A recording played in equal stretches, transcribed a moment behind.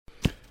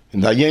In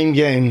the Hayom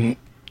Yom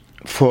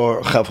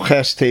for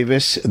Chavches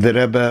Teves, the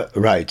Rebbe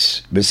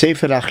writes,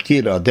 B'Sefer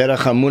Achkira, Derech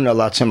Hamuna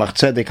L'Tzemach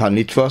Tzedek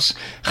HaNitvos,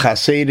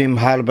 Chaserim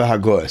Harbe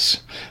Hagoes,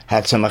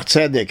 HaTzemach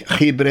Tzedek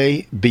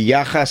Chibrei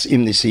B'Yachas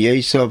Im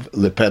Nisiyesov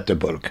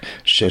LePeterburg,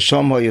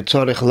 Sheshom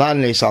HaYotzorech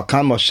Lanes Al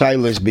Kamo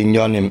Shailes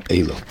Binyonim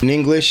Elo. In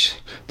English,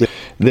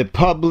 the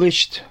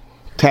published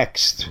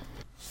text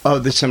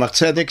of the Tzemach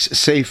Tzedek's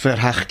Sefer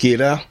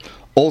Achkira,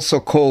 also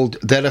called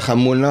Derech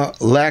Hamuna,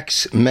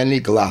 lacks many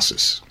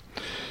glosses.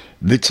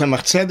 The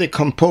Tzemach Tzedek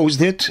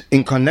composed it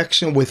in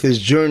connection with his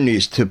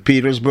journeys to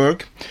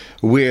Petersburg,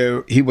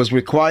 where he was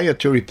required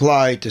to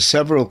reply to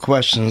several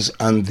questions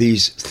on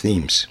these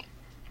themes.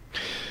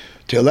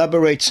 To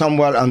elaborate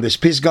somewhat on this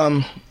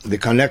Pisgam, the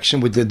connection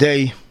with the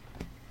day,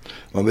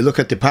 when we look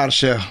at the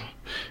Parsha,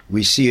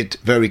 we see it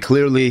very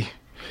clearly.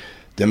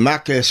 The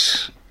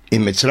Makes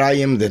in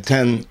Mitzrayim, the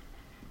 10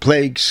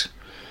 plagues,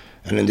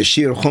 and in the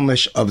Shir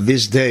Chumash of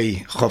this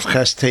day,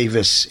 Chavches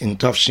Teves in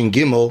Tafshin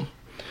Gimel,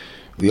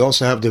 we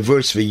also have the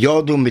verse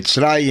V'yodu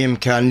Mitzrayim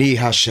K'ani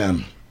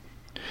Hashem,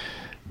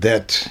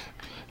 that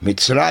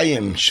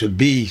Mitzrayim should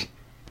be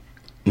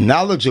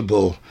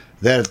knowledgeable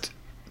that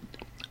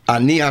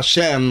Ani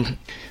Hashem,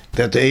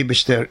 that the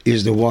Eibishter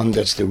is the one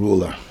that's the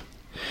ruler.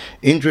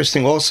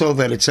 Interesting also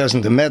that it says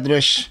in the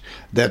Medrash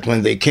that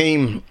when they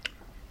came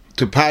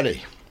to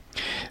Pari,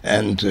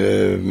 and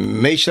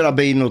Moshe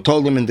Rabbeinu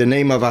told them in the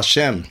name of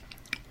Hashem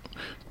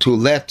to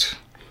let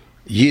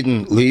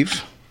Yidden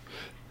leave.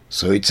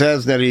 So it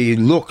says that he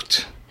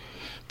looked,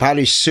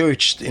 Pari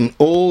searched in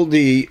all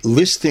the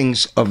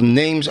listings of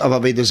names of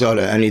Avodah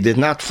Zarah, and he did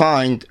not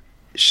find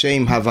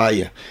Shem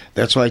Havaya.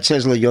 That's why it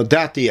says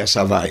Yodati as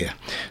Havaya.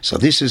 So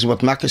this is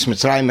what Makes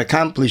Mitzrayim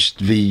accomplished.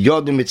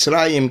 V'yodu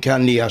Mitzrayim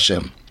K'ani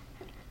Hashem.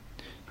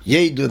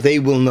 Yedu, they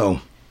will know.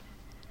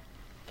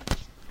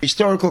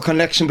 Historical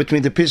connection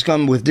between the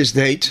Pisgam with this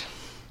date,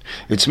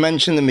 it's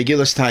mentioned in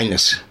Megillas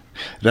Taanis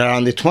that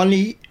on the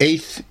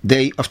 28th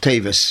day of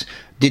Teves,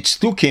 the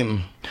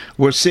Tzdukim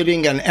were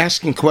sitting and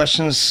asking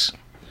questions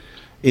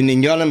in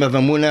Inyanim of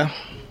Amunah,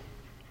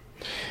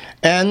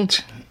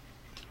 and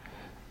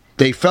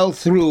they fell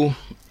through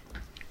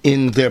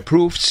in their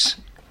proofs,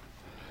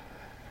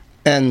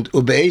 and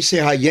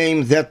Ube'ese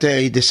Hayom that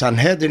day, the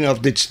Sanhedrin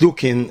of the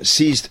Tzdukim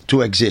ceased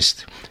to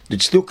exist. The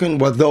Tzdukim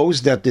were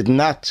those that did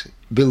not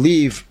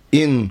believe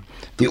in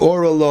the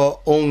oral law,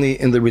 only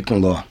in the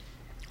written law.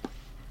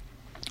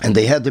 And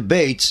they had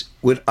debates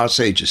with our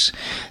sages.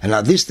 And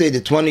on this day,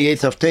 the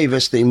 28th of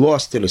Teves, they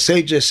lost to the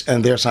sages,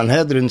 and their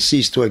Sanhedrin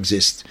ceased to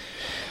exist.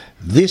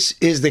 This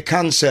is the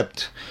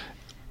concept,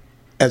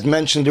 as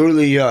mentioned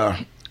earlier,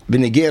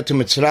 B'negea to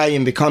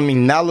Mitzrayim,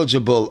 becoming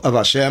knowledgeable of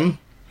Hashem,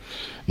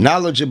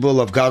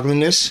 knowledgeable of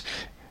godliness.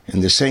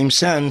 In the same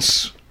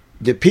sense,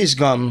 the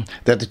Pisgam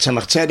that the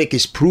Tzemach Tzedek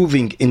is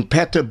proving in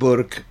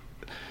Peterburg,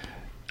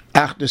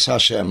 Achdus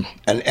Hashem,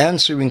 and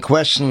answering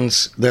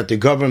questions that the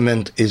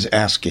government is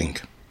asking.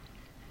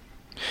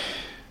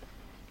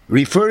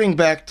 Referring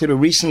back to the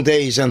recent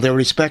days and their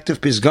respective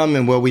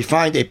Pisgamim, where we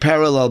find a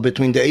parallel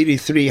between the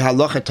 83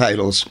 halacha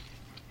titles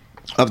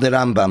of the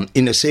Rambam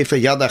in the Sefer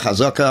Yad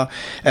HaChazaka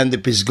and the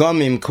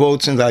Pisgamim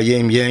quotes in the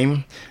Hayom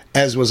Yom,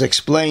 as was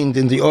explained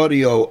in the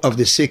audio of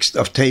the 6th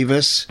of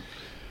Teves,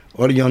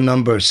 audio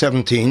number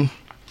 17,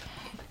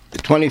 the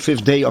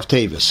 25th day of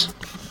Teves,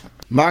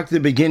 marked the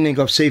beginning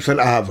of Sefer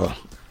Ahava.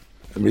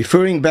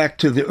 Referring back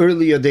to the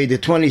earlier day, the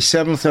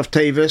 27th of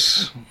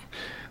Teves,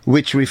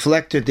 which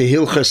reflected the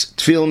Hilchas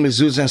Tfil,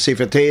 Mezuzah, and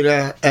Sefer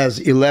Torah, as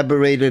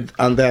elaborated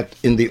on that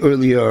in the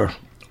earlier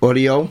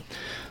audio.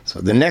 So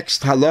the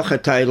next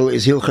halacha title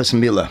is Hilchas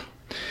Milah.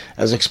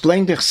 As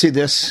explained in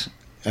Chassidus,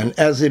 and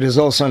as it is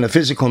also in a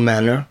physical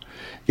manner,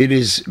 it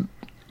is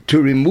to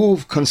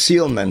remove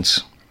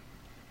concealments.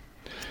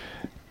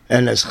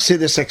 And as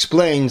Chassidus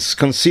explains,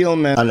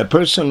 concealment on a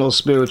personal,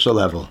 spiritual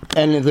level,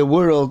 and in the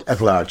world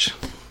at large.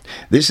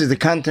 This is the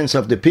contents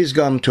of the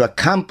Pisgam to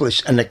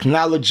accomplish an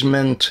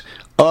acknowledgement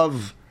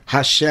of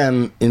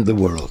Hashem in the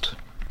world.